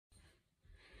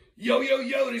Yo, yo,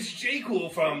 yo, this is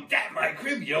Jaycool from That My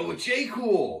Crib, yo, with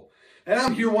Jaycool. And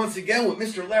I'm here once again with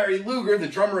Mr. Larry Luger, the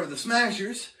drummer of the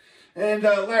Smashers. And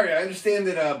Larry, I understand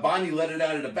that Bonnie let it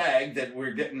out of the bag that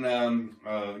we're getting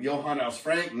Johann aus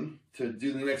Franken to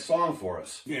do the next song for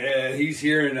us. Yeah, he's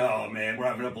here and oh man, we're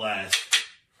having a blast.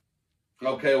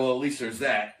 Okay, well, at least there's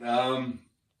that. Well,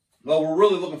 we're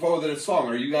really looking forward to this song.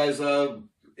 Are you guys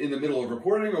in the middle of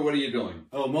recording, or what are you doing?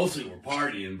 Oh, mostly we're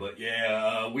partying, but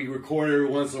yeah, we record every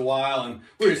once in a while, and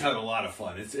we're just having a lot of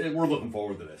fun. We're looking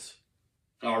forward to this.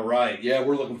 All right, yeah,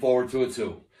 we're looking forward to it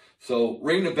too. So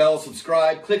ring the bell,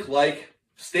 subscribe, click like,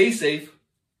 stay safe,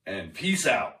 and peace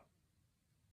out.